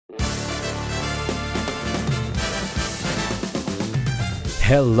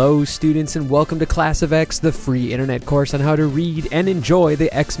Hello, students, and welcome to Class of X, the free internet course on how to read and enjoy the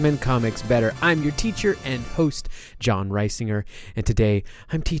X-Men comics better. I'm your teacher and host, John Reisinger, and today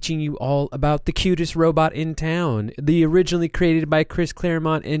I'm teaching you all about the cutest robot in town, the originally created by Chris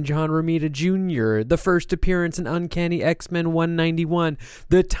Claremont and John Romita Jr., the first appearance in Uncanny X-Men 191,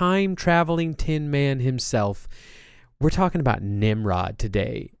 the time-traveling Tin Man himself. We're talking about Nimrod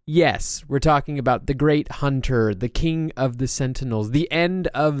today. Yes, we're talking about the great hunter, the king of the Sentinels, the end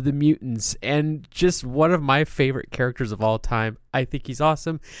of the mutants, and just one of my favorite characters of all time. I think he's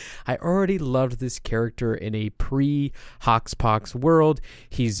awesome. I already loved this character in a pre-Hoxpox world.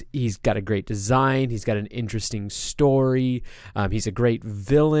 He's got a great design. He's got an interesting story. He's a great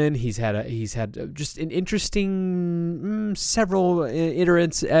villain. He's had just an interesting several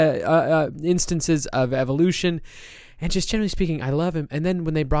instances of evolution. And just generally speaking, I love him. And then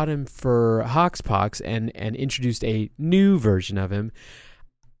when they brought him for Hoxpox and introduced a new version of him,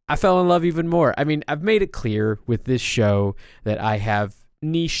 I fell in love even more. I mean, I've made it clear with this show that I have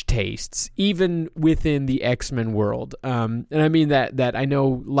niche tastes, even within the X-Men world. And I mean that I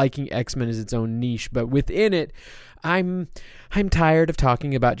know liking X-Men is its own niche, but within it, I'm tired of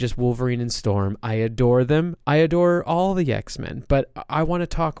talking about just Wolverine and Storm. I adore them. I adore all the X-Men, but I want to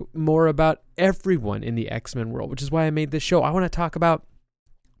talk more about everyone in the X-Men world, which is why I made this show. I want to talk about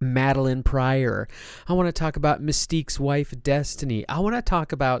Madeline Pryor. I want to talk about Mystique's wife, Destiny. I want to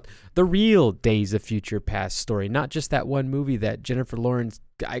talk about the real Days of Future Past story, not just that one movie that Jennifer Lawrence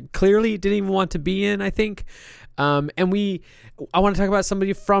clearly didn't even want to be in, I think. I want to talk about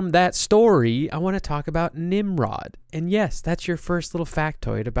somebody from that story. I want to talk about Nimrod. And yes, that's your first little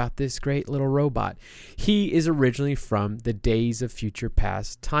factoid about this great little robot. He is originally from the Days of Future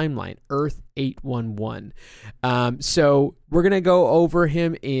Past timeline, Earth 811. So we're going to go over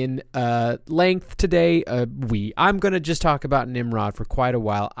him in length today. I'm going to just talk about Nimrod for quite a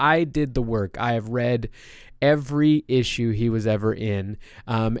while. I did the work. I have read every issue he was ever in,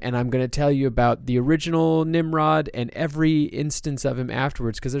 and I'm going to tell you about the original Nimrod and every instance of him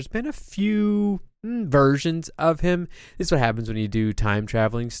afterwards, because there's been a few versions of him. This is what happens when you do time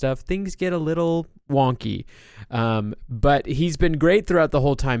traveling stuff. Things get a little wonky, but he's been great throughout the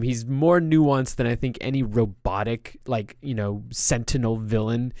whole time. He's more nuanced than I think any robotic, Sentinel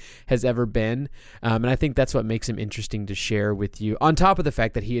villain has ever been, and I think that's what makes him interesting to share with you, on top of the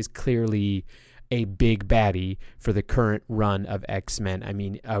fact that he is clearly a big baddie for the current run of X-Men. I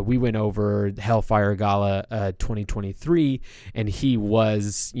mean, we went over Hellfire Gala 2023, and he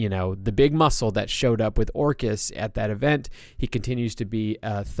was, the big muscle that showed up with Orcus at that event. He continues to be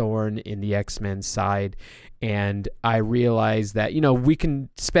a thorn in the X-Men side, and I realized that, we can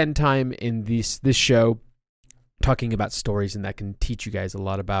spend time in this show talking about stories, and that can teach you guys a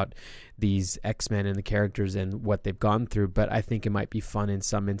lot about these X-Men and the characters and what they've gone through, but I think it might be fun in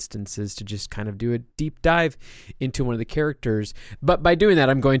some instances to just kind of do a deep dive into one of the characters. But by doing that,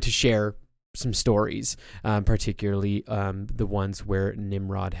 I'm going to share some stories, particularly the ones where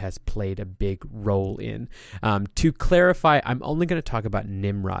Nimrod has played a big role in. To clarify, I'm only going to talk about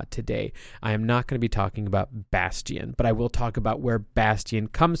Nimrod today. I am not going to be talking about Bastion, but I will talk about where Bastion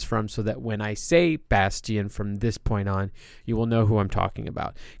comes from, so that when I say Bastion from this point on, you will know who I'm talking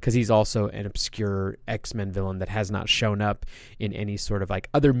about, because he's also an obscure X-Men villain that has not shown up in any sort of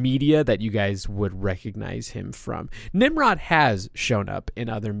other media that you guys would recognize him from. Nimrod has shown up in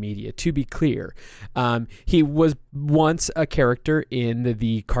other media, to be clear. He was once a character in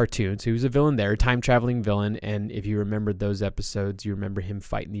the cartoons. He was a villain there, a time-traveling villain, and if you remembered those episodes, you remember him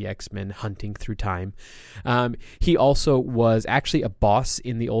fighting the X-Men, hunting through time. He also was actually a boss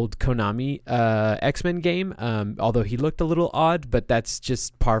in the old Konami X-Men game, although he looked a little odd, but that's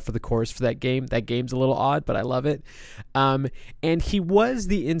just par for the course for that game. That game's a little odd, but I love it. And he was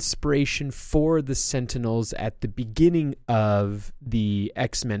the inspiration for the Sentinels at the beginning of the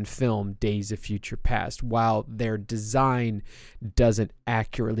X-Men film, Days of Future Past. While their design doesn't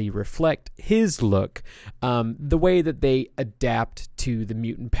accurately reflect his look, the way that they adapt to the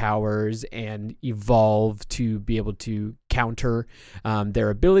mutant powers and evolve to be able to counter their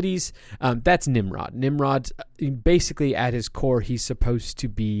abilities, that's Nimrod. Nimrod, basically at his core, he's supposed to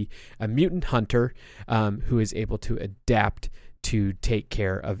be a mutant hunter who is able to adapt to take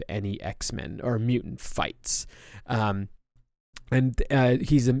care of any X-Men or mutant fights. And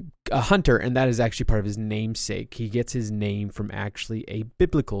he's a hunter, and that is actually part of his namesake. He gets his name from actually a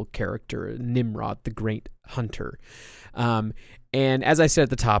biblical character, Nimrod, the great hunter. And as I said at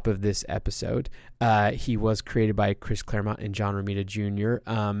the top of this episode, he was created by Chris Claremont and John Romita Jr.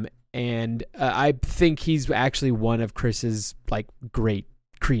 And I think he's actually one of Chris's great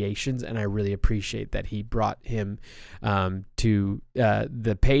creations, and I really appreciate that he brought him to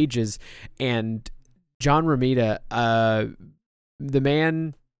the pages. And John Romita, the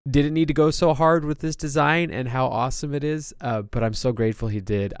man didn't need to go so hard with this design and how awesome it is, but I'm so grateful he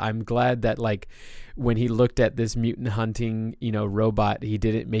did. I'm glad that, like, when he looked at this mutant hunting, robot, he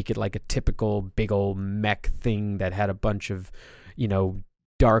didn't make it like a typical big old mech thing that had a bunch of,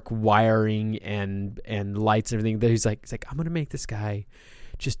 dark wiring and lights and everything. He's like, I'm gonna make this guy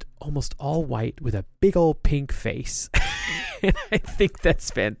just almost all white with a big old pink face. And I think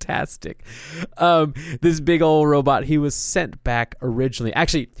that's fantastic. This big old robot, he was sent back originally.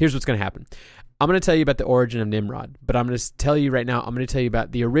 Actually, here's what's going to happen. I'm going to tell you about the origin of Nimrod, but I'm going to tell you right now, I'm going to tell you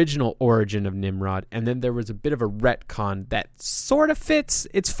about the original origin of Nimrod, and then there was a bit of a retcon that sort of fits.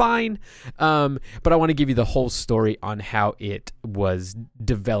 It's fine, but I want to give you the whole story on how it was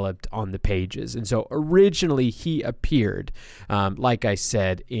developed on the pages. And so originally he appeared, like I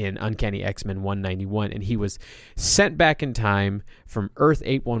said, in Uncanny X-Men 191, and he was sent back in time from Earth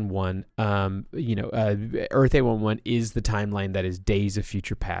 811. Earth 811 is the timeline that is Days of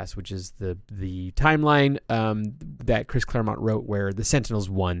Future Past, which is the timeline that Chris Claremont wrote, where the Sentinels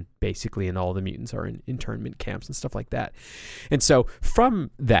won, basically, and all the mutants are in internment camps and stuff like that. And so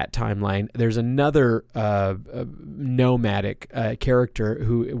from that timeline, there's another nomadic character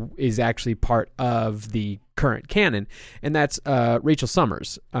who is actually part of the current canon, and that's Rachel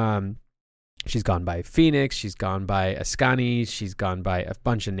Summers. She's gone by Phoenix, she's gone by Ascani, she's gone by a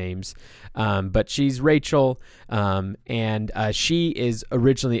bunch of names, but she's Rachel, and she is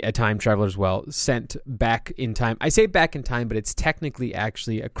originally a time traveler as well, sent back in time. I say back in time, but it's technically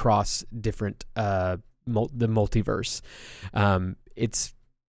actually across different the multiverse. It's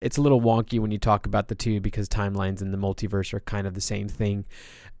a little wonky when you talk about the two, because timelines and the multiverse are kind of the same thing.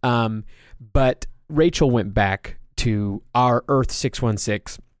 But Rachel went back to our Earth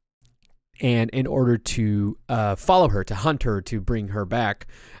 616, and in order to follow her, to hunt her, to bring her back,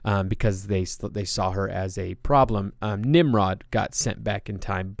 because they saw her as a problem, Nimrod got sent back in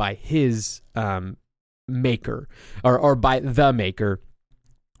time by his maker, or by the maker,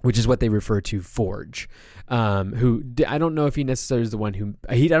 which is what they refer to Forge, who I don't know if he necessarily is the one who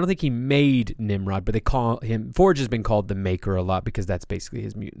I don't think he made Nimrod, but they call him, Forge has been called the Maker a lot, because that's basically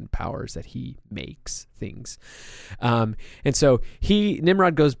his mutant powers, that he makes things. And so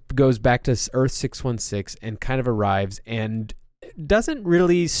Nimrod goes back to Earth 616 and kind of arrives, and doesn't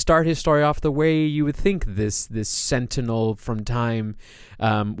really start his story off the way you would think this Sentinel from time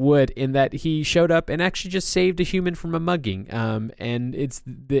would, in that he showed up and actually just saved a human from a mugging, and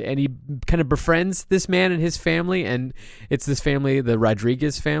he kind of befriends this man and his family, and it's this family, the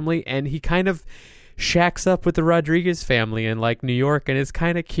Rodriguez family, and he kind of shacks up with the Rodriguez family in like New York, and it's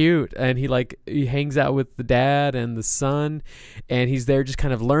kind of cute, and he hangs out with the dad and the son, and he's there just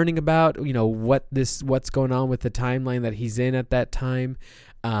kind of learning about what's going on with the timeline that he's in at that time,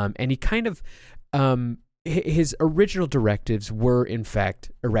 and he kind of his original directives were in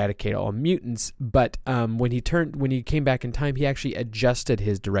fact eradicate all mutants, but when he came back in time, he actually adjusted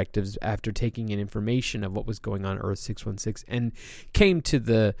his directives after taking in information of what was going on Earth 616, and came to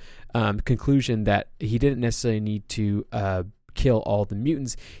the conclusion that he didn't necessarily need to kill all the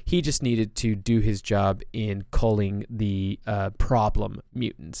mutants. He just needed to do his job in culling the problem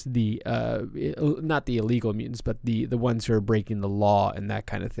mutants, the not the illegal mutants, but the ones who are breaking the law and that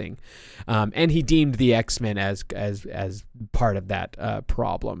kind of thing. And he deemed the X-Men as part of that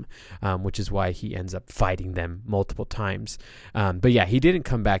problem, which is why he ends up fighting them multiple times. But yeah, he didn't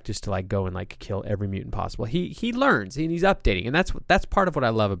come back just to like go and like kill every mutant possible. He learns and he's updating, and that's part of what I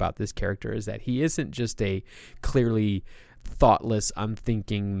love about this character, is that he isn't just a clearly thoughtless,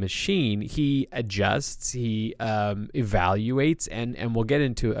 unthinking machine. He adjusts, he evaluates, and we'll get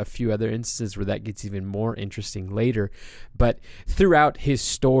into a few other instances where that gets even more interesting later. But throughout his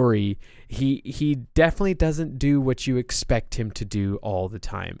story, he definitely doesn't do what you expect him to do all the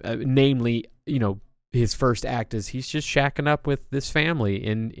time. Namely, his first act is he's just shacking up with this family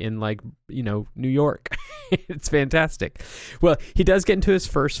in like, New York. It's fantastic. Well, he does get into his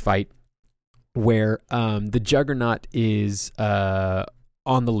first fight, where the Juggernaut is on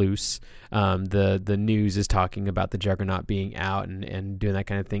the loose. The news is talking about the Juggernaut being out and doing that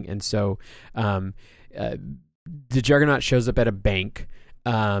kind of thing. And so the Juggernaut shows up at a bank,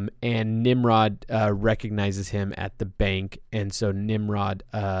 and Nimrod recognizes him at the bank. And so Nimrod,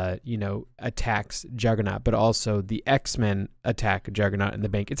 attacks Juggernaut, but also the X-Men attack Juggernaut in the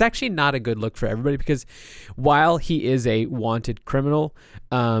bank. It's actually not a good look for everybody, because while he is a wanted criminal,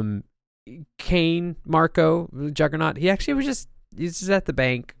 Kane, Marco, Juggernaut, he's just at the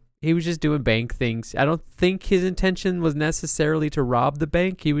bank, He was just doing bank things. I don't think his intention was necessarily to rob the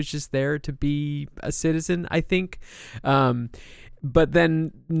bank. He was just there to be a citizen, I think. But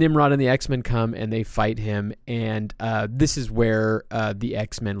then Nimrod and the X-Men come and they fight him, and this is where the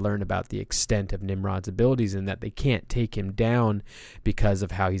X-Men learn about the extent of Nimrod's abilities and that they can't take him down because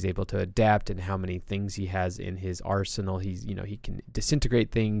of how he's able to adapt and how many things he has in his arsenal. He can disintegrate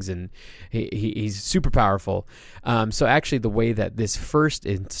things, and he's super powerful. So actually, the way that this first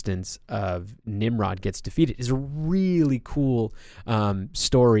instance of Nimrod gets defeated is a really cool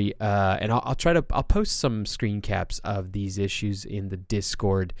story, and I'll post some screen caps of these issues in the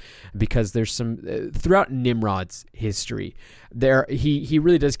Discord, because there's some throughout Nimrod's history there he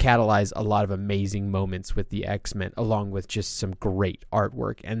really does catalyze a lot of amazing moments with the X-Men, along with just some great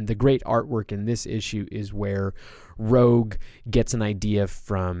artwork. And the great artwork in this issue is where Rogue gets an idea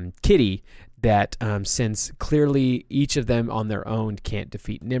from Kitty that since clearly each of them on their own can't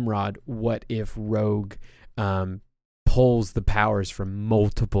defeat Nimrod, what if Rogue pulls the powers from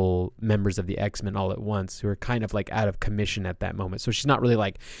multiple members of the X-Men all at once, who are kind of like out of commission at that moment. So she's not really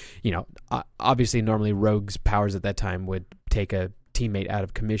like, obviously normally Rogue's powers at that time would take a teammate out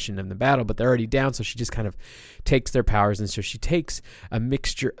of commission in the battle, but they're already down, so she just kind of takes their powers. And so she takes a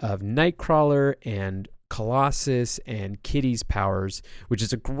mixture of Nightcrawler and Colossus and Kitty's powers, which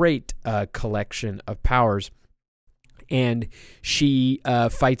is a great collection of powers. And she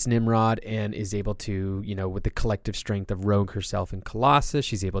fights Nimrod and is able to, with the collective strength of Rogue herself and Colossus,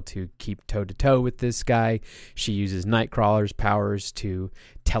 she's able to keep toe-to-toe with this guy. She uses Nightcrawler's powers to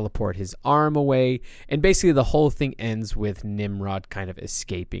teleport his arm away. And basically the whole thing ends with Nimrod kind of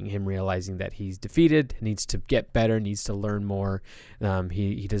escaping, him realizing that he's defeated, needs to get better, needs to learn more.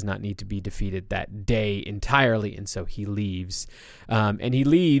 He does not need to be defeated that day entirely, and so he leaves. And he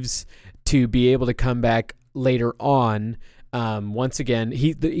leaves to be able to come back later on. Once again,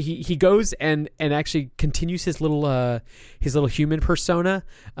 he goes and actually continues his little human persona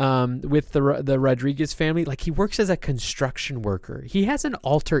with the Rodriguez family. Like, he works as a construction worker. He has an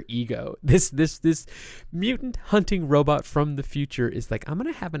alter ego. This mutant hunting robot from the future is like, I'm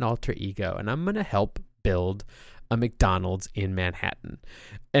gonna have an alter ego and I'm gonna help build a McDonald's in Manhattan.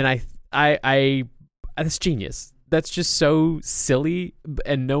 And I that's genius. That's just so silly,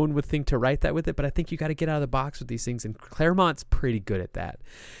 and no one would think to write that with it, but I think you got to get out of the box with these things, and Claremont's pretty good at that.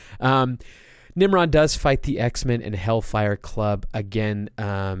 Nimrod does fight the X-Men and Hellfire Club again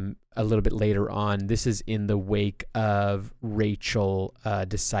a little bit later on. This is in the wake of Rachel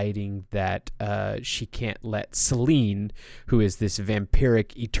deciding that she can't let Selene, who is this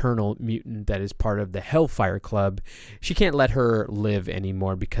vampiric eternal mutant that is part of the Hellfire Club, she can't let her live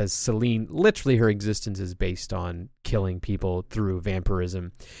anymore, because Selene, literally her existence is based on killing people through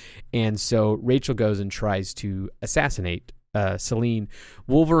vampirism. And so Rachel goes and tries to assassinate Selene.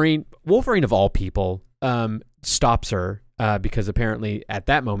 Wolverine of all people stops her, because apparently at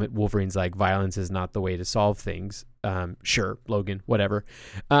that moment Wolverine's like, violence is not the way to solve things. Sure, Logan, whatever.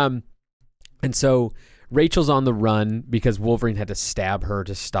 And so Rachel's on the run because Wolverine had to stab her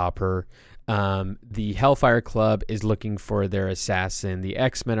to stop her. The Hellfire Club is looking for their assassin. The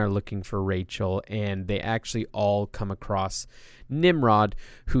X-Men are looking for Rachel, and they actually all come across Nimrod,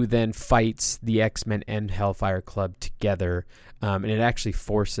 who then fights the X-Men and Hellfire Club together. And it actually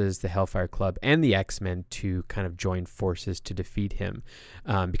forces the Hellfire Club and the X-Men to kind of join forces to defeat him.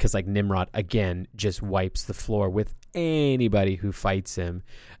 Because like Nimrod, again, just wipes the floor with anybody who fights him.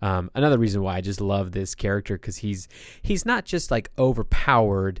 Another reason why I just love this character, because he's not just like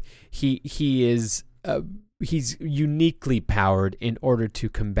overpowered. He's uniquely powered in order to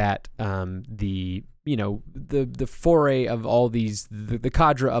combat the foray of all these, the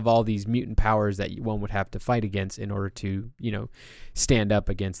cadre of all these mutant powers that one would have to fight against in order to, stand up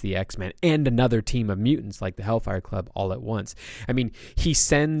against the X-Men and another team of mutants like the Hellfire Club all at once. I mean, he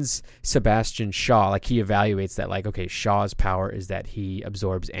sends Sebastian Shaw, like he evaluates that, like, okay, Shaw's power is that he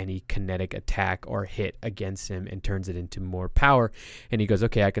absorbs any kinetic attack or hit against him and turns it into more power. And he goes,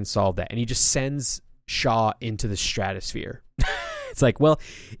 okay, I can solve that. And he just sends Shaw into the stratosphere. It's like, well,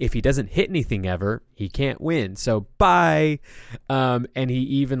 if he doesn't hit anything ever, he can't win. So bye. And he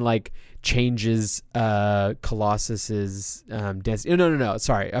even like changes Colossus's density. No.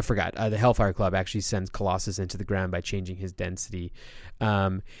 Sorry, I forgot. The Hellfire Club actually sends Colossus into the ground by changing his density.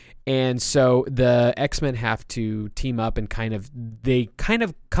 And so the X-Men have to team up and kind of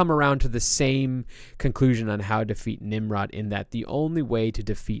come around to the same conclusion on how to defeat Nimrod, in that the only way to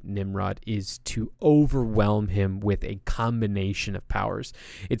defeat Nimrod is to overwhelm him with a combination of powers.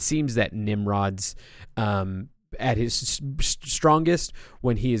 It seems that Nimrod's at his strongest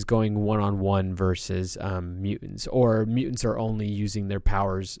when he is going one-on-one versus mutants, or mutants are only using their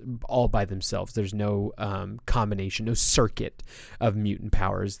powers all by themselves. There's no combination, no circuit of mutant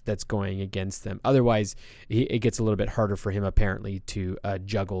powers that's going against them. Otherwise, it gets a little bit harder for him, apparently, to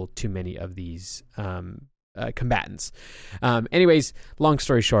juggle too many of these combatants. Anyways, long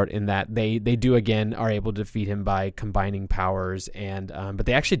story short, in that they do again are able to defeat him by combining powers, and but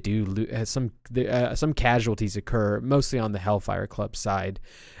they actually do some casualties occur, mostly on the Hellfire Club side,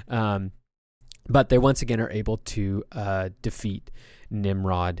 but they once again are able to defeat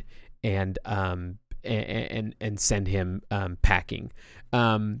Nimrod and send him packing,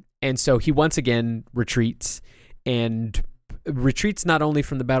 and so he once again retreats not only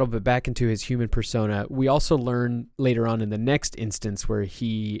from the battle but back into his human persona. We also learn later on in the next instance where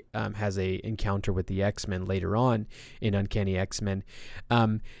he has a encounter with the X-Men later on in Uncanny X-Men,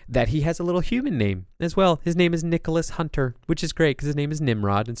 that he has a little human name as well. His name is Nicholas Hunter, which is great because his name is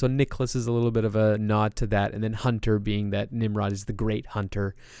Nimrod, and so Nicholas is a little bit of a nod to that, and then Hunter being that Nimrod is the great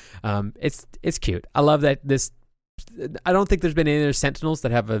hunter. It's cute. I love that. I don't think there's been any other Sentinels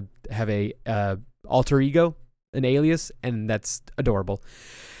that have a alter ego, an alias, and that's adorable.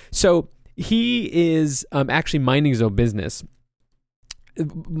 So he is actually minding his own business.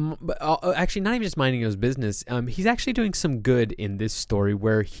 Actually, not even just minding his business. He's actually doing some good in this story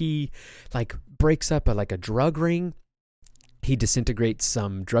where he breaks up a drug ring. He disintegrates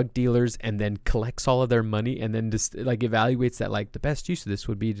some drug dealers and then collects all of their money, and then just evaluates that the best use of this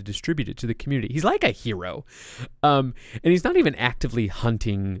would be to distribute it to the community. He's like a hero. And he's not even actively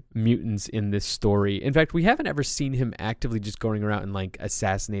hunting mutants in this story. In fact, we haven't ever seen him actively just going around and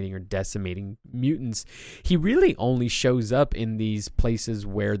assassinating or decimating mutants. He really only shows up in these places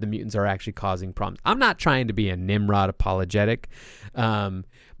where the mutants are actually causing problems. I'm not trying to be a Nimrod apologetic,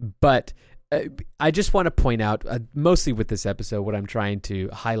 but I just want to point out, mostly with this episode, what I'm trying to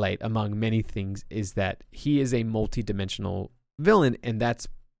highlight among many things is that he is a multi-dimensional villain, and that's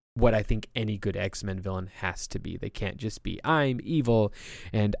what I think any good X-Men villain has to be. They can't just be, I'm evil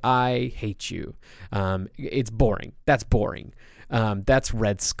and I hate you. It's boring. That's boring. That's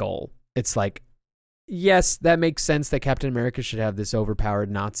Red Skull. It's yes, that makes sense that Captain America should have this overpowered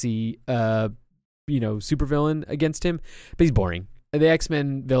Nazi, supervillain against him, but he's boring. The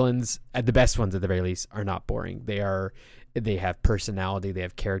X-Men villains, the best ones at the very least, are not boring. They have personality, they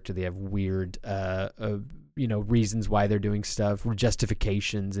have character, they have weird, reasons why they're doing stuff,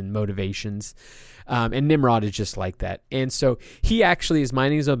 justifications and motivations. And Nimrod is just like that. And so he actually is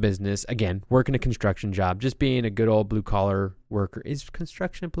minding his own business, again, working a construction job, just being a good old blue-collar worker. Is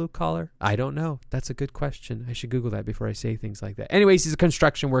construction blue-collar? I don't know. That's a good question. I should Google that before I say things like that. Anyways, he's a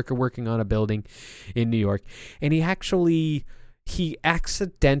construction worker working on a building in New York. And he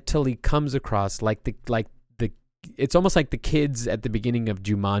accidentally comes across it's almost like the kids at the beginning of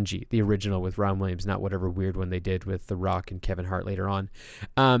Jumanji, the original with Ron Williams, not whatever weird one they did with The Rock and Kevin Hart later on.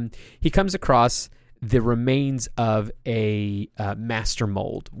 He comes across the remains of a master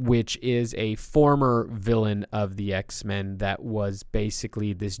mold, which is a former villain of the X-Men that was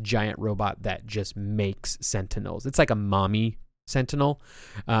basically this giant robot that just makes Sentinels. It's like a mommy Sentinel.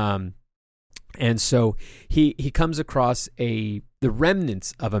 And so he comes across the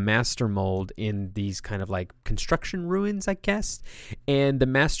remnants of a master mold in these kind of construction ruins, I guess. And the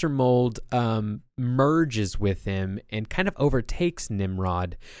master mold merges with him and kind of overtakes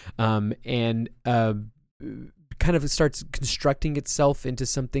Nimrod, and kind of starts constructing itself into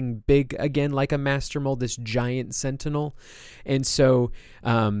something big again, like a master mold, this giant Sentinel. And so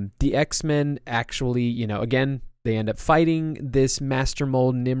the X-Men actually, again, they end up fighting this Master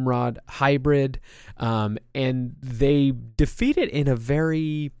Mold Nimrod hybrid, and they defeat it in a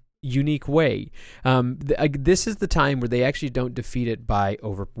very unique way. This is the time where they actually don't defeat it by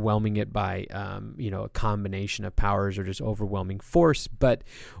overwhelming it by, a combination of powers or just overwhelming force. But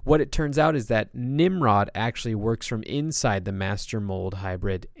what it turns out is that Nimrod actually works from inside the Master Mold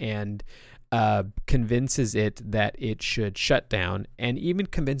hybrid and convinces it that it should shut down, and even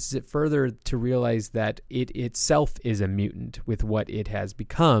convinces it further to realize that it itself is a mutant with what it has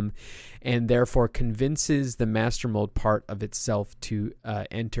become, and therefore convinces the master mold part of itself to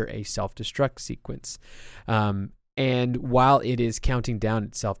enter a self-destruct sequence. And while it is counting down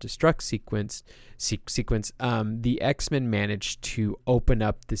its self-destruct sequence, the X-Men managed to open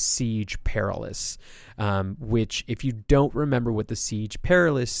up the Siege Perilous, which, if you don't remember what the Siege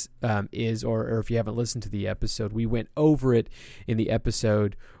Perilous is, or if you haven't listened to the episode, we went over it in the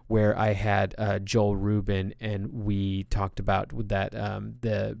episode where I had Joel Rubin, and we talked about that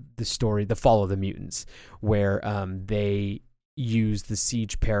the story, The Fall of the Mutants, where they use the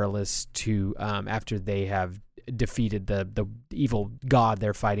Siege Perilous to, after they have defeated the evil god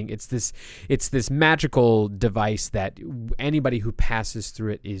they're fighting. It's this magical device that anybody who passes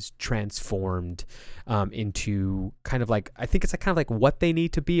through it is transformed into kind of like, I think it's kind of like what they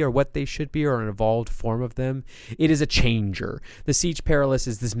need to be or what they should be, or an evolved form of them. It is a changer. The Siege Perilous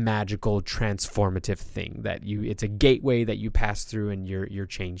is this magical transformative thing that it's a gateway that you pass through and you're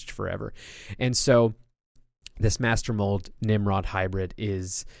changed forever. And so this Master Mold Nimrod hybrid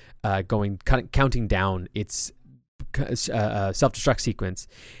is counting down its self-destruct sequence,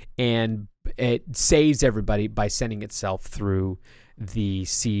 and it saves everybody by sending itself through the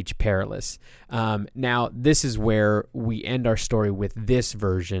Siege Perilous. Now, this is where we end our story with this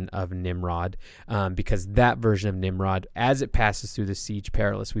version of Nimrod, because that version of Nimrod, as it passes through the Siege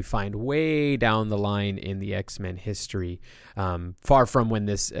Perilous, we find way down the line in the X-Men history, far from when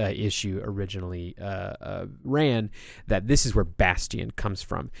this issue originally ran, that this is where Bastion comes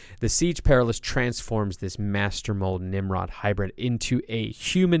from. The Siege Perilous transforms this Master Mold Nimrod hybrid into a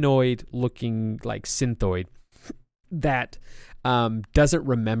humanoid-looking, like, synthoid that doesn't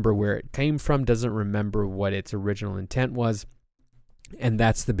remember where it came from, doesn't remember what its original intent was. And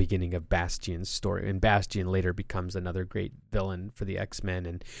that's the beginning of Bastion's story. And Bastion later becomes another great villain for the X-Men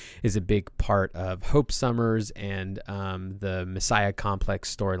and is a big part of Hope Summers and the Messiah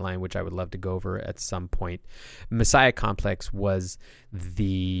Complex storyline, which I would love to go over at some point. Messiah Complex was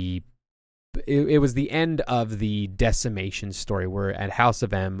it was the end of the decimation story, where at House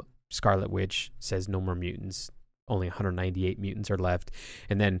of M, Scarlet Witch says no more mutants. Only 198 mutants are left,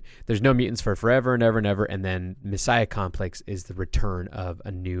 and then there's no mutants for forever and ever and ever. And then Messiah Complex is the return of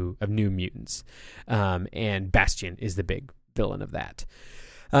new mutants, and Bastion is the big villain of that.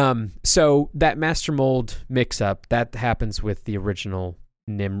 So that Master Mold mix-up that happens with the original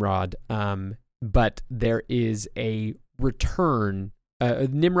Nimrod, but there is a return.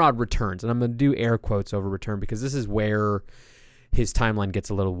 Nimrod returns, and I'm going to do air quotes over return because this is where his timeline gets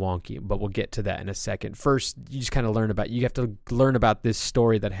a little wonky, but we'll get to that in a second. First, you just kind of you have to learn about this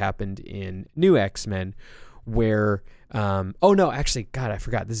story that happened in New X-Men where, God, I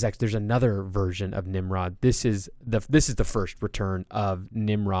forgot. There's another version of Nimrod. This is the first return of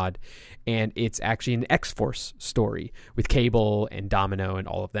Nimrod, and it's actually an X-Force story with Cable and Domino and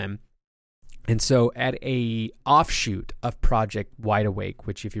all of them. And so at a offshoot of Project Wide Awake,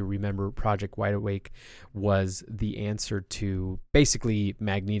 which if you remember, Project Wide Awake was the answer to basically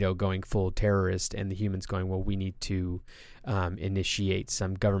Magneto going full terrorist and the humans going, well, we need to initiate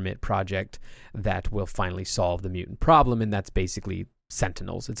some government project that will finally solve the mutant problem. And that's basically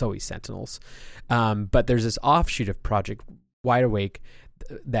Sentinels. It's always Sentinels. But there's this offshoot of Project Wide Awake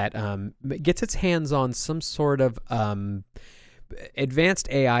that gets its hands on some sort of advanced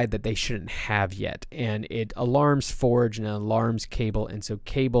AI that they shouldn't have yet, and it alarms Forge and alarms Cable, and so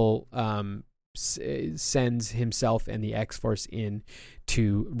Cable sends himself and the X-Force in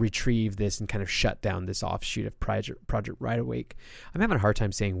to retrieve this and kind of shut down this offshoot of Project Wide Awake. I'm having a hard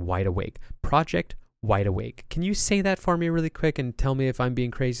time saying Wide Awake. Project Wide Awake. Can you say that for me really quick and tell me if I'm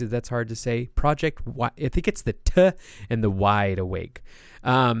being crazy? That's hard to say. I think it's the T and the Wide Awake.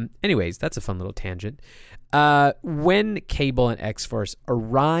 Anyways, that's a fun little tangent. When Cable and X-Force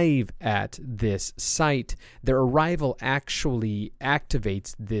arrive at this site, their arrival actually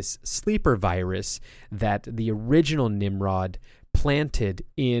activates this sleeper virus that the original Nimrod planted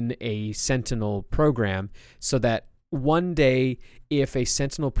in a Sentinel program, so that one day, if a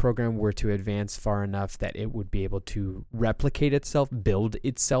Sentinel program were to advance far enough that it would be able to replicate itself, build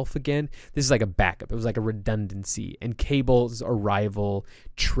itself again, this is like a backup. It was like a redundancy, and Cable's arrival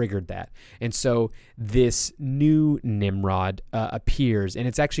triggered that. And so this new Nimrod appears, and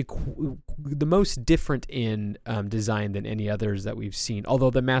it's actually the most different in design than any others that we've seen, although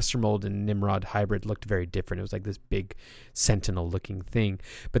the Master Mold and Nimrod hybrid looked very different. It was like this big Sentinel-looking thing.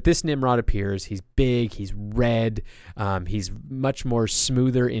 But this Nimrod appears. He's big. He's red. He's much more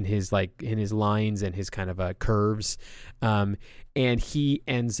smoother in his lines and his kind of curves, and he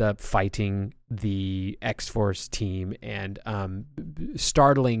ends up fighting the X-Force team and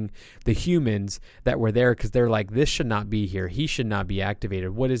startling the humans that were there, because they're like, this should not be here. He should not be activated.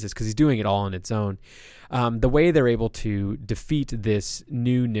 What is this? Because he's doing it all on its own. The way they're able to defeat this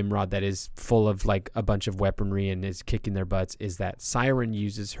new Nimrod that is full of like a bunch of weaponry and is kicking their butts is that Siren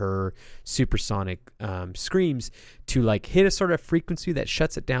uses her supersonic screams to like hit a sort of frequency that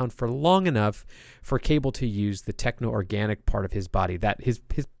shuts it down for long enough for Cable to use the techno-organic part of his body, that his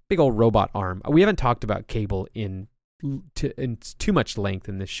big old robot arm. We haven't talked about Cable in too much length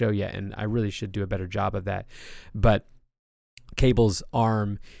in this show yet, and I really should do a better job of that. But Cable's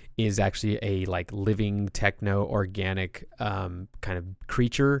arm is actually a like living techno-organic kind of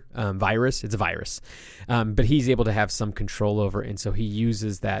creature, virus. It's a virus, but he's able to have some control over it, and so he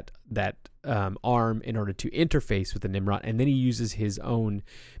uses that arm in order to interface with the Nimrod, and then he uses his own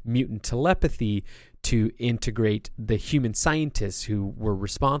mutant telepathy to integrate the human scientists who were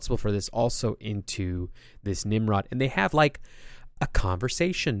responsible for this also into this Nimrod, and they have like a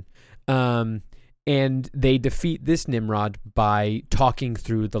conversation. And they defeat this Nimrod by talking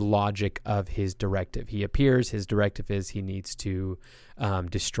through the logic of his directive. He appears, his directive is he needs to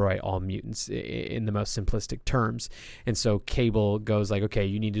destroy all mutants in the most simplistic terms. And so Cable goes like, okay,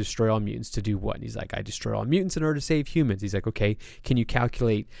 you need to destroy all mutants to do what? And he's like, I destroy all mutants in order to save humans. He's like, okay, can you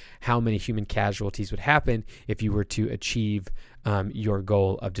calculate how many human casualties would happen if you were to achieve your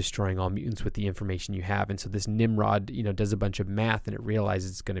goal of destroying all mutants with the information you have? And so this Nimrod, does a bunch of math, and it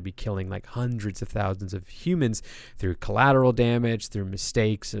realizes it's going to be killing like hundreds of thousands of humans through collateral damage, through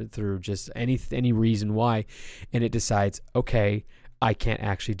mistakes, through just any reason why. And it decides, okay, I can't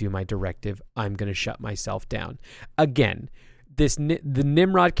actually do my directive. I'm going to shut myself down. Again, the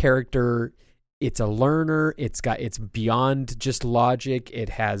Nimrod character, it's a learner. It's beyond just logic. It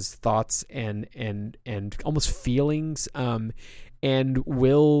has thoughts and almost feelings, and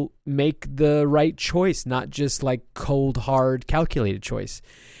will make the right choice, not just like cold, hard, calculated choice.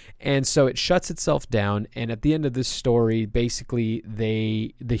 And so it shuts itself down. And at the end of this story, basically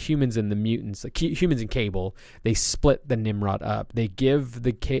the humans and the mutants, like humans and Cable, they split the Nimrod up. They give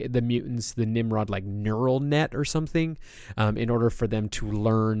the mutants the Nimrod like neural net or something, in order for them to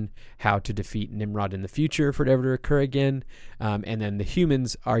learn how to defeat Nimrod in the future, for it ever to occur again. And then the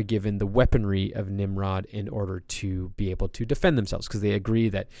humans are given the weaponry of Nimrod in order to be able to defend themselves, because they agree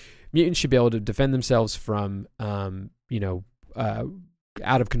that mutants should be able to defend themselves from,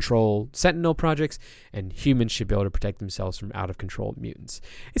 out of control Sentinel projects, and humans should be able to protect themselves from out of control mutants.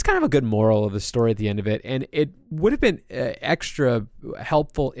 It's kind of a good moral of the story at the end of it, and it would have been extra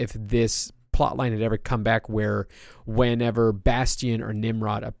helpful if this plotline had ever come back, where whenever Bastion or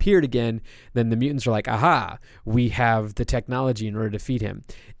Nimrod appeared again, then the mutants are like, aha, we have the technology in order to defeat him.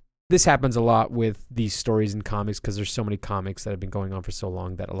 This happens a lot with these stories in comics, because there's so many comics that have been going on for so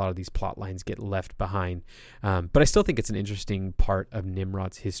long that a lot of these plot lines get left behind. But I still think it's an interesting part of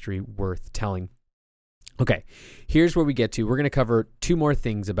Nimrod's history worth telling. Okay, here's where we get to. We're going to cover two more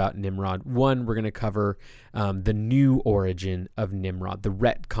things about Nimrod. One, we're going to cover the new origin of Nimrod, the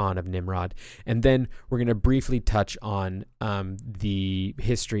retcon of Nimrod. And then we're going to briefly touch on the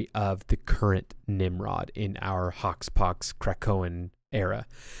history of the current Nimrod in our Hoxpox Krakoan era.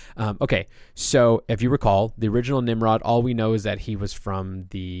 Okay, so if you recall, the original Nimrod, all we know is that he was from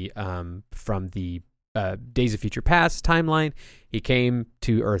the Days of Future Past timeline. He came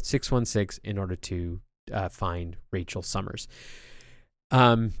to Earth 616 in order to find Rachel Summers.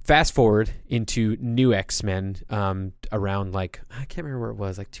 Fast forward into New X-Men, around like, I can't remember where it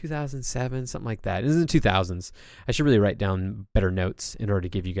was, like 2007, something like that. It was in the 2000s. I should really write down better notes in order to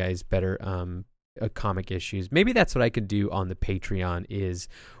give you guys better comic issues. Maybe that's what I could do on the Patreon, is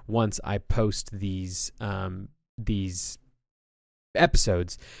once I post these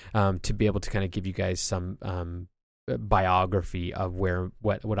episodes, to be able to kind of give you guys some biography of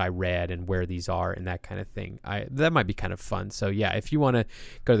what I read and where these are and that kind of thing. That might be kind of fun. So yeah, if you want to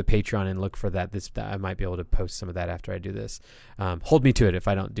go to the Patreon and look for that, I might be able to post some of that after I do this. Hold me to it if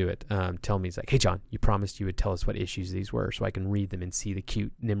I don't do it. Tell me, it's like, hey John, you promised you would tell us what issues these were, so I can read them and see the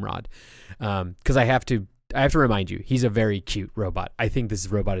cute Nimrod. Because I have to remind you, he's a very cute robot. I think this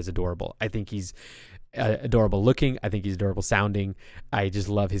robot is adorable. I think he's adorable looking. I think he's adorable sounding. I just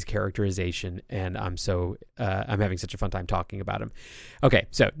love his characterization, and I'm having such a fun time talking about him. Okay,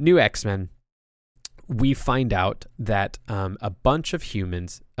 so New X-Men. We find out that a bunch of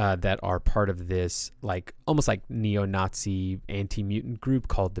humans that are part of this, like almost like neo-Nazi anti-mutant group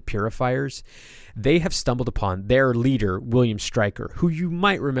called the Purifiers, they have stumbled upon their leader, William Stryker, who you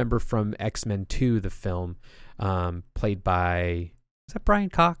might remember from X-Men 2, the film, played by, was that Brian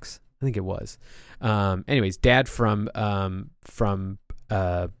Cox? I think it was. Anyways, Dad from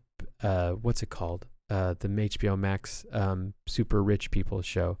what's it called? The HBO Max super rich people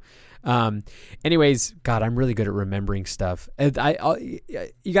show. Anyways, God, I'm really good at remembering stuff. You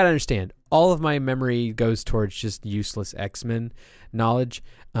got to understand, all of my memory goes towards just useless X-Men knowledge,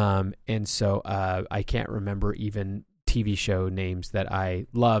 and so I can't remember even TV show names that I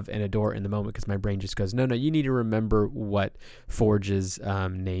love and adore in the moment, because my brain just goes, no, you need to remember what Forge's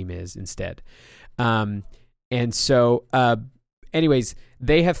name is instead. And so anyways,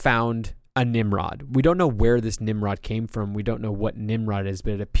 they have found a Nimrod. We don't know where this Nimrod came from. We don't know what Nimrod is,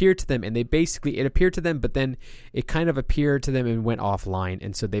 but it appeared to them, and it appeared to them, but then it kind of appeared to them and went offline.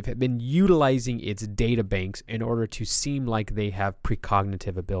 And so they've been utilizing its data banks in order to seem like they have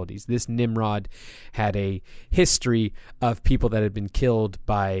precognitive abilities. This Nimrod had a history of people that had been killed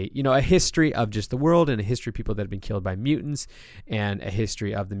by, a history of just the world, and a history of people that had been killed by mutants, and a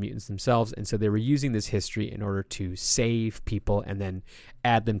history of the mutants themselves. And so they were using this history in order to save people and then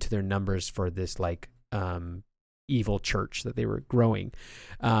add them to their numbers for this evil church that they were growing.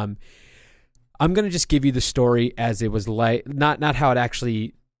 I'm going to just give you the story as it was, like not how it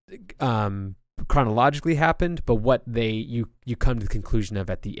actually chronologically happened, but what you come to the conclusion of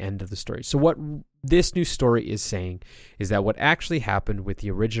at the end of the story. So what this new story is saying is that what actually happened with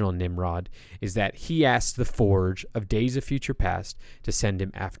the original Nimrod is that he asked the Forge of Days of Future Past to send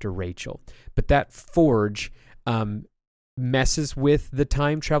him after Rachel. But that Forge messes with the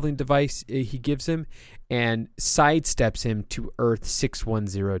time traveling device he gives him and sidesteps him to Earth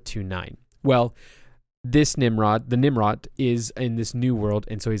 61029. Well, the Nimrod is in this new world,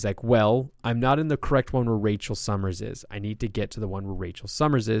 and so he's like, well, I'm not in the correct one where Rachel Summers is. I need to get to the one where Rachel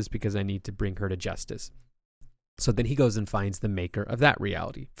Summers is because I need to bring her to justice. So then he goes and finds the maker of that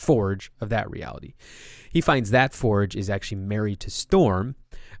reality, Forge of that reality. He finds that Forge is actually married to Storm,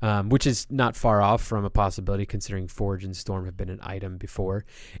 which is not far off from a possibility considering Forge and Storm have been an item before.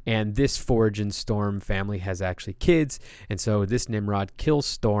 And this Forge and Storm family has actually kids. And so this Nimrod kills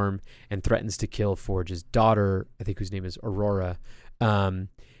Storm and threatens to kill Forge's daughter, I think whose name is Aurora,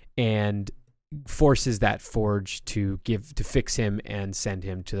 and forces that Forge to fix him and send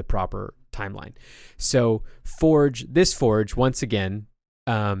him to the proper timeline. So this Forge once again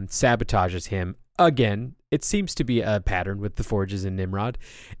sabotages him again. It seems to be a pattern with the Forges in Nimrod,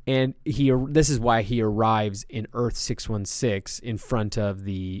 and this is why he arrives in Earth 616 in front of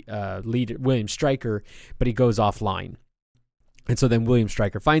the leader William Stryker, but he goes offline. And so then William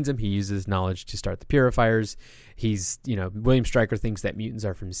Stryker finds him. He uses his knowledge to start the purifiers. William Stryker thinks that mutants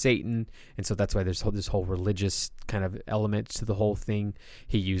are from Satan. And so that's why there's this whole religious kind of element to the whole thing.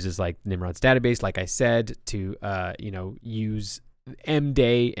 He uses like Nimrod's database, like I said, to, use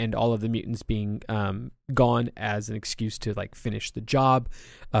M-Day and all of the mutants being gone as an excuse to like finish the job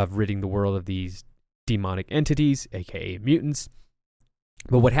of ridding the world of these demonic entities, aka mutants.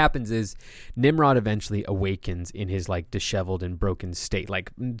 But what happens is Nimrod eventually awakens in his like disheveled and broken state.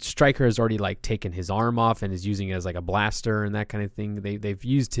 Like Stryker has already like taken his arm off and is using it as like a blaster and that kind of thing. They've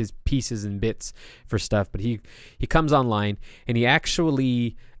used his pieces and bits for stuff, but he comes online and he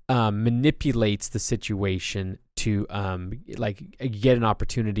actually manipulates the situation to get an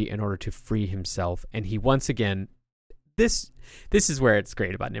opportunity in order to free himself. And he once again, this is where it's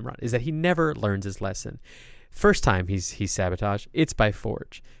great about Nimrod, is that he never learns his lesson. First time he's sabotaged, it's by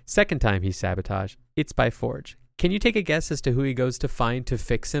Forge. Second time he's sabotaged, it's by Forge. Can you take a guess as to who he goes to find to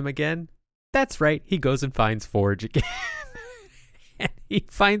fix him again? That's right, he goes and finds Forge again. And he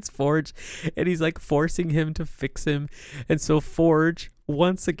finds Forge, and he's like forcing him to fix him. And so Forge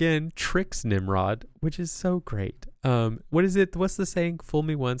once again tricks Nimrod, which is so great. What is it? What's the saying? Fool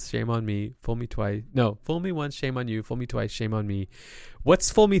me once, shame on me. Fool me twice. No, fool me once, shame on you. Fool me twice, shame on me.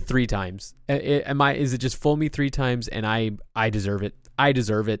 What's fool me three times? Is it just fool me three times and I deserve it? I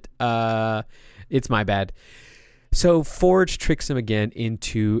deserve it. It's my bad. So Forge tricks him again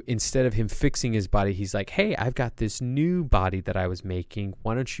into, instead of him fixing his body, he's like, hey, I've got this new body that I was making.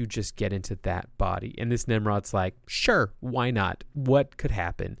 Why don't you just get into that body? And this Nimrod's like, sure, why not? What could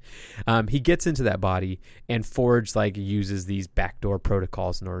happen? He gets into that body, and Forge like uses these backdoor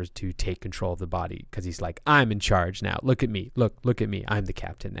protocols in order to take control of the body because he's like, I'm in charge now. Look at me. Look at me. I'm the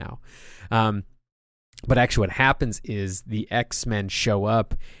captain now. But actually what happens is the X-Men show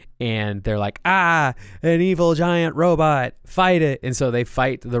up and they're like, an evil giant robot, fight it. And so they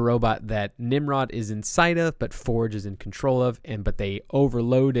fight the robot that Nimrod is inside of, but Forge is in control of. But they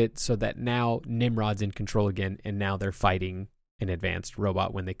overload it so that now Nimrod's in control again. And now they're fighting an advanced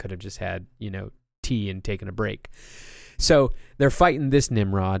robot when they could have just had, tea and taken a break. So they're fighting this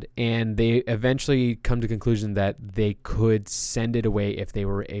Nimrod, and they eventually come to the conclusion that they could send it away if they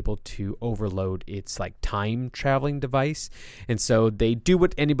were able to overload its like time traveling device. And so they do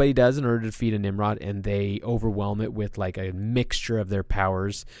what anybody does in order to defeat a Nimrod, and they overwhelm it with like a mixture of their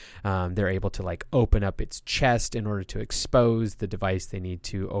powers. They're able to like open up its chest in order to expose the device they need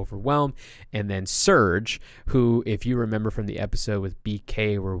to overwhelm. And then Surge, who, if you remember from the episode with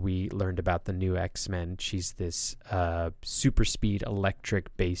BK where we learned about the new X-Men, she's this super speed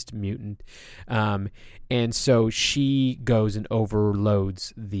electric based mutant, and so she goes and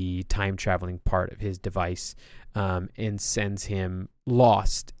overloads the time traveling part of his device, and sends him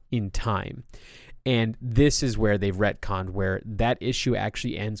lost in time. And this is where they've retconned, where that issue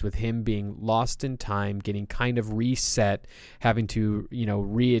actually ends with him being lost in time, getting kind of reset, having to,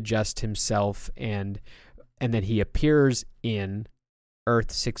 readjust himself, and then he appears in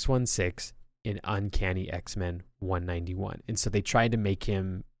Earth 616 in Uncanny X-Men 191. And so they tried to make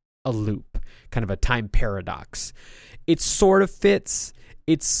him a loop, kind of a time paradox. It sort of fits.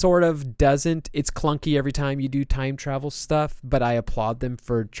 It sort of doesn't. It's clunky every time you do time travel stuff, but I applaud them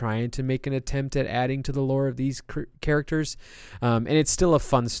for trying to make an attempt at adding to the lore of these characters. And it's still a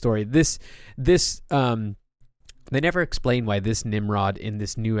fun story. They never explain why this Nimrod in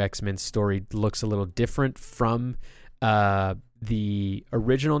this new X-Men story looks a little different from the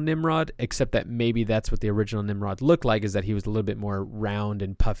original Nimrod, except that maybe that's what the original Nimrod looked like, is that he was a little bit more round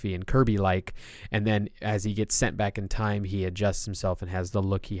and puffy and Kirby-like, and then as he gets sent back in time, he adjusts himself and has the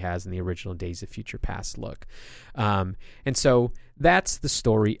look he has in the original Days of Future Past look. And so that's the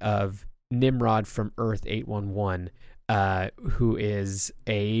story of Nimrod from Earth 811, who is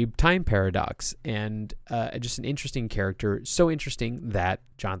a time paradox and just an interesting character. So interesting that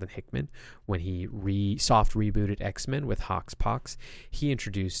Jonathan Hickman, when he soft rebooted X-Men with Hoxpox, he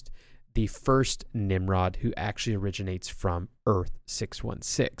introduced the first Nimrod, who actually originates from Earth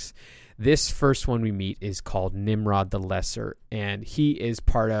 616. This first one we meet is called Nimrod the Lesser, and he is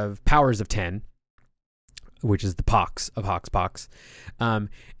part of Powers of 10, which is the Pox of Hoxpox.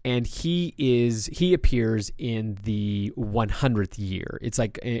 And he appears in the 100th year. It's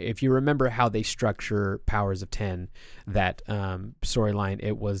like, if you remember how they structure Powers of 10, that storyline,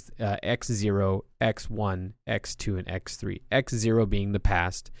 it was X0, X1, X2, and X3. X0 being the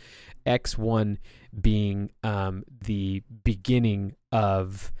past, X1 being the beginning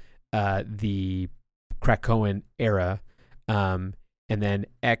of the Krakoan era, and then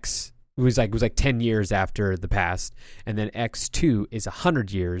X it was like 10 years after the past, and then X2 is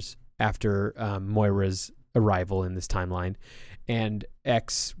 100 years after Moira's arrival in this timeline, and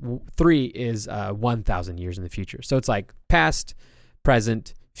X3 is 1,000 years in the future. So it's like past,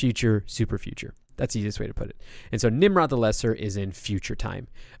 present, future, super future. That's the easiest way to put it. And so Nimrod the Lesser is in future time,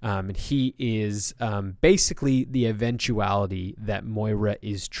 and he is basically the eventuality that Moira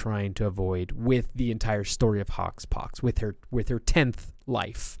is trying to avoid with the entire story of Hoxpox, with her 10th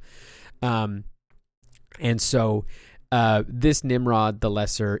life. And so this Nimrod the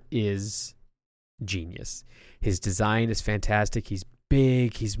Lesser is genius. His design is fantastic. He's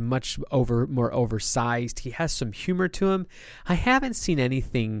big. He's much more oversized. He has some humor to him. I haven't seen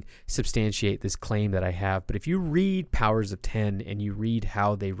anything substantiate this claim that I have, but if you read Powers of 10 and you read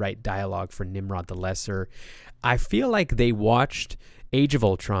how they write dialogue for Nimrod the Lesser, I feel like they watched Age of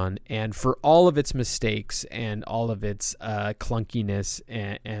Ultron, and for all of its mistakes and all of its clunkiness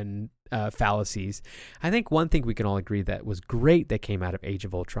and fallacies, I think one thing we can all agree that was great that came out of Age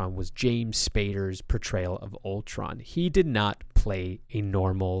of Ultron was James Spader's portrayal of Ultron. He did not play a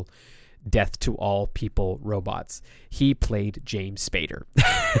normal death to all people robots. He played James Spader,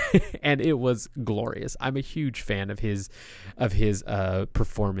 and it was glorious. I'm a huge fan of his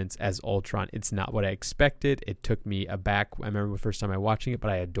performance as Ultron. It's not what I expected. It took me aback. I remember the first time I watching it, but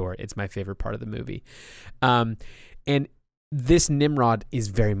I adore it. It's my favorite part of the movie. And this Nimrod is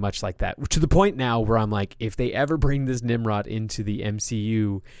very much like that, to the point now where I'm like, if they ever bring this Nimrod into the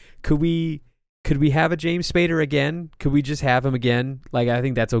MCU, could we have a James Spader again? Could we just have him again? Like, I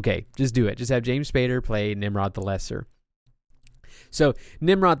think that's okay. Just do it. Just have James Spader play Nimrod the Lesser. So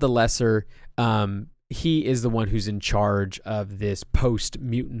Nimrod the Lesser, he is the one who's in charge of this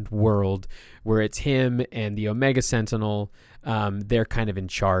post-mutant world where it's him and the Omega Sentinel. They're kind of in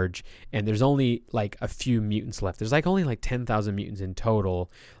charge, and there's only like a few mutants left. There's like only like 10,000 mutants in total.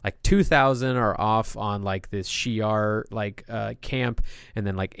 Like 2,000 are off on like this Shi'ar camp, and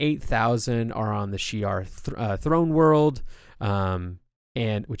then like 8,000 are on the Shi'ar throne world, and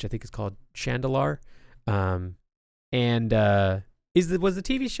which I think is called Chandalar. Was the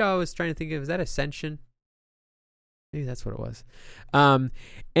TV show I was trying to think of, is that Ascension? Maybe that's what it was.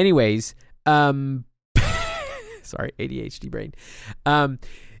 Anyways, sorry, ADHD brain.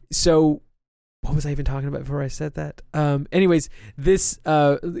 So what was I even talking about before I said that? Anyways, this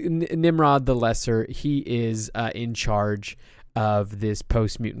Nimrod the Lesser, he is in charge of this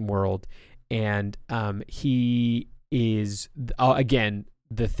post-mutant world, and he is, again,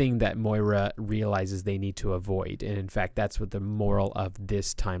 the thing that Moira realizes they need to avoid. And in fact, that's what the moral of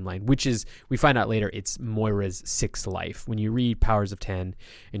this timeline, which is, we find out later, it's Moira's sixth life. When you read Powers of 10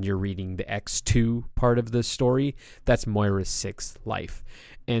 and you're reading the X2 part of the story, that's Moira's sixth life.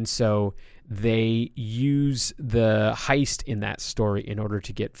 And so they use the heist in that story in order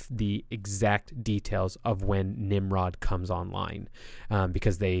to get the exact details of when Nimrod comes online,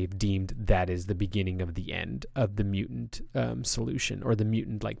 because they deemed that is the beginning of the end of the mutant solution, or the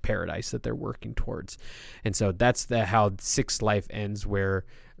mutant like paradise that they're working towards. And so that's how Sixth Life ends, where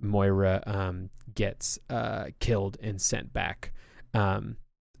Moira gets killed and sent back.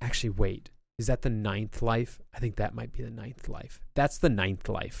 Actually, wait, is that the Ninth Life? I think that might be the Ninth Life. That's the Ninth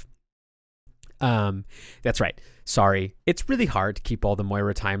Life. That's right. Sorry. It's really hard to keep all the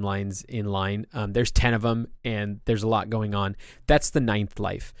Moira timelines in line. There's 10 of them and there's a lot going on. That's the Ninth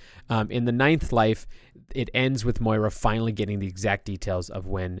Life. In the Ninth Life, it ends with Moira finally getting the exact details of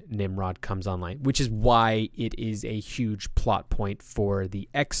when Nimrod comes online, which is why it is a huge plot point for the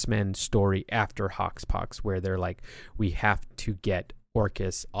X-Men story after Hoxpox, where they're like, we have to get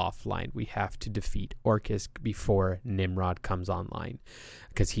Orchis offline. We have to defeat Orchis before Nimrod comes online,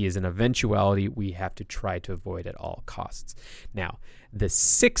 because he is an eventuality we have to try to avoid at all costs. Now, the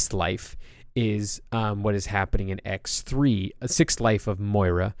Sixth Life is what is happening in X3. A Sixth Life of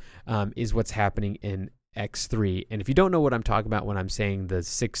Moira is what's happening in X3. And if you don't know what I'm talking about when I'm saying the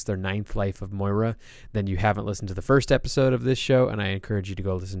sixth or ninth life of Moira, then you haven't listened to the first episode of this show, and I encourage you to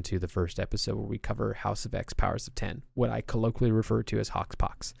go listen to the first episode where we cover House of X, Powers of 10, what I colloquially refer to as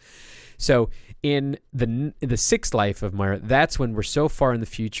Hoxpox. So in the sixth life of Moira, that's when we're so far in the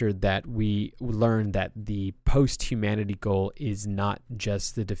future that we learn that the post-humanity goal is not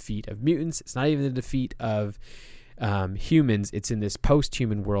just the defeat of mutants. It's not even the defeat of humans. It's in this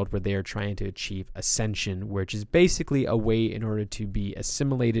post-human world where they are trying to achieve ascension, which is basically a way in order to be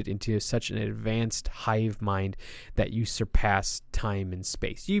assimilated into such an advanced hive mind that you surpass time and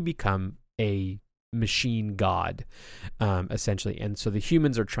space. You become a machine god, essentially. And so the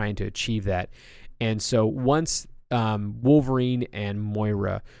humans are trying to achieve that. And so once Wolverine and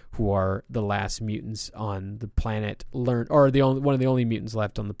Moira, who are the last mutants on the planet, one of the only mutants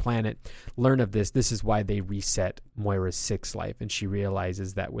left on the planet, learn of this. This is why they reset Moira's sixth life, and she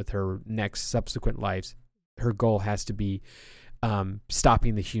realizes that with her next subsequent lives, her goal has to be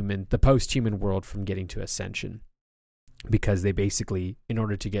stopping the post-human world from getting to ascension, because they basically, in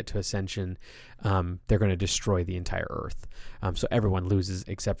order to get to ascension, they're going to destroy the entire Earth. So everyone loses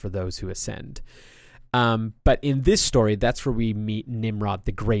except for those who ascend. But in this story, that's where we meet Nimrod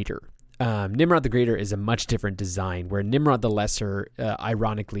the Greater. Nimrod the Greater is a much different design, where Nimrod the Lesser,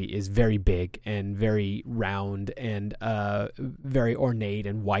 ironically, is very big and very round and very ornate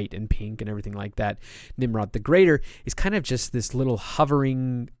and white and pink and everything like that. Nimrod the Greater is kind of just this little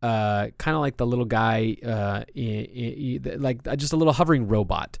hovering, kind of like the little guy, like just a little hovering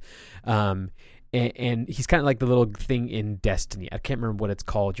robot. And he's kind of like the little thing in Destiny. I can't remember what it's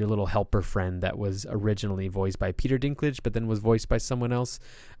called. Your little helper friend that was originally voiced by Peter Dinklage, but then was voiced by someone else.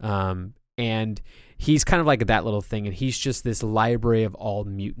 And he's kind of like that little thing. And he's just this library of all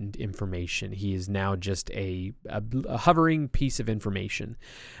mutant information. He is now just a hovering piece of information.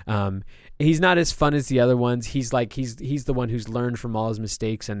 He's not as fun as the other ones. He's the one who's learned from all his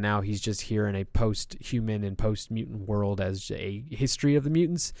mistakes, and now he's just here in a post-human and post-mutant world as a history of the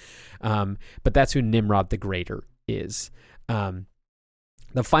mutants. But that's who Nimrod the Greater is. The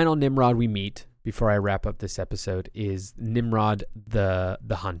final Nimrod we meet, before I wrap up this episode, is Nimrod the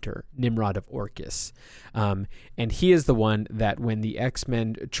Hunter, Nimrod of Orchis. And he is the one that when the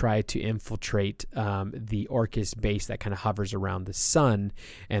X-Men try to infiltrate the Orchis base that kind of hovers around the sun,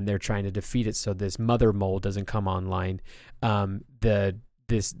 and they're trying to defeat it so this mother mole doesn't come online, the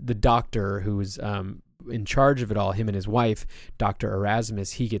doctor who's in charge of it all, him and his wife, Dr.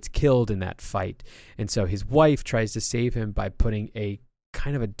 Erasmus, he gets killed in that fight. And so his wife tries to save him by putting a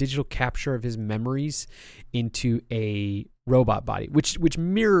kind of a digital capture of his memories into a robot body, which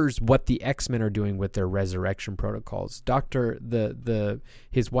mirrors what the X-Men are doing with their resurrection protocols.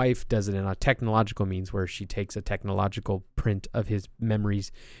 His wife does it in a technological means, where she takes a technological print of his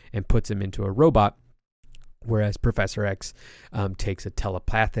memories and puts him into a robot, whereas Professor X takes a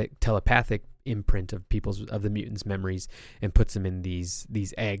telepathic imprint of the mutants' memories and puts them in these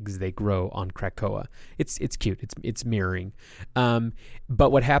eggs they grow on Krakoa. It's cute. It's mirroring.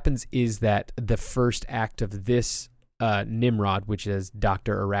 But what happens is that the first act of this Nimrod, which is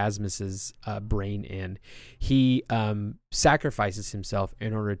Dr. Erasmus's brain in, he sacrifices himself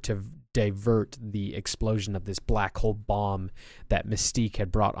in order to divert the explosion of this black hole bomb that Mystique had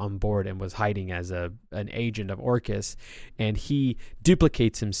brought on board and was hiding as an agent of Orchis. And he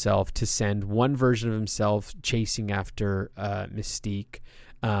duplicates himself to send one version of himself chasing after Mystique,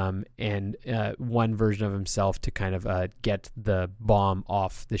 and one version of himself to kind of get the bomb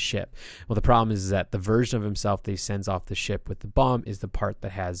off the ship. Well, the problem is that the version of himself that he sends off the ship with the bomb is the part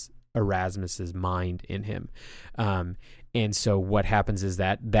that has Erasmus's mind in him. And so what happens is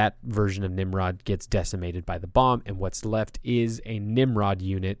that version of Nimrod gets decimated by the bomb, and what's left is a Nimrod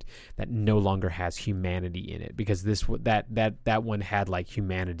unit that no longer has humanity in it, because that one had like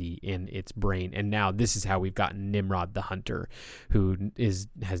humanity in its brain, and now this is how we've gotten Nimrod the Hunter, who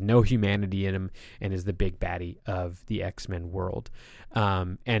has no humanity in him and is the big baddie of the X-Men world,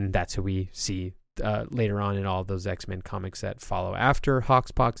 and that's who we see later on in all those X-Men comics that follow after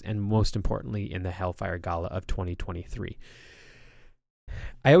Hoxpox, and most importantly in the Hellfire Gala of 2023.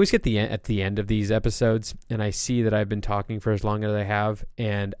 I always get at the end of these episodes, and I see that I've been talking for as long as I have,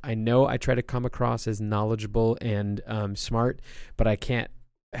 and I know I try to come across as knowledgeable and smart, but I can't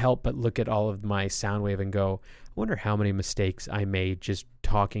help but look at all of my sound wave and go, I wonder how many mistakes I made just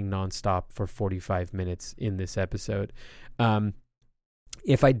talking nonstop for 45 minutes in this episode.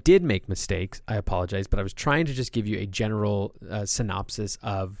 If I did make mistakes, I apologize, but I was trying to just give you a general synopsis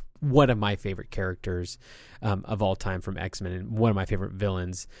of one of my favorite characters of all time from X-Men, and one of my favorite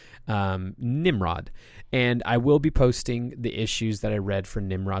villains, Nimrod. And I will be posting the issues that I read for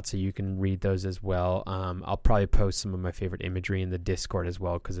Nimrod, so you can read those as well. I'll probably post some of my favorite imagery in the Discord as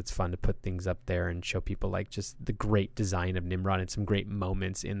well, because it's fun to put things up there and show people like just the great design of Nimrod and some great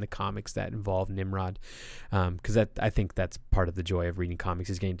moments in the comics that involve Nimrod. Because I think that's part of the joy of reading comics,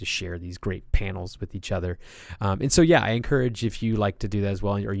 is getting to share these great panels with each other. And so, yeah, I encourage, if you like to do that as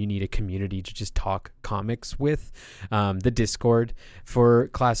well, or you need a community to just talk comics with, the Discord for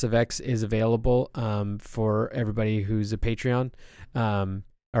Class of X is available for everybody who's a Patreon,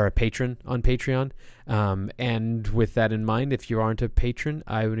 or a patron on Patreon. And with that in mind, if you aren't a patron,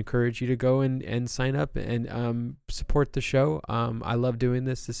 I would encourage you to go and sign up and support the show. I love doing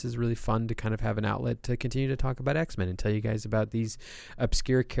this. This is really fun to kind of have an outlet to continue to talk about X-Men and tell you guys about these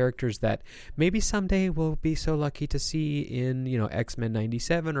obscure characters that maybe someday we'll be so lucky to see in, X-Men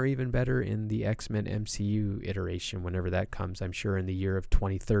 97, or even better in the X-Men MCU iteration, whenever that comes, I'm sure in the year of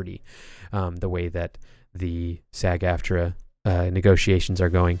 2030, the way that the SAG-AFTRA negotiations are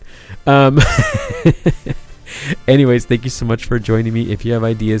going. Anyways, thank you so much for joining me. If you have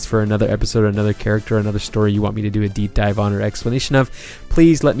ideas for another episode, or another character, or another story you want me to do a deep dive on or explanation of,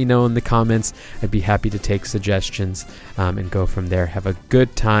 please let me know in the comments. I'd be happy to take suggestions and go from there. Have a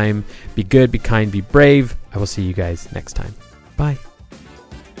good time. Be good, be kind, be brave. I will see you guys next time. Bye.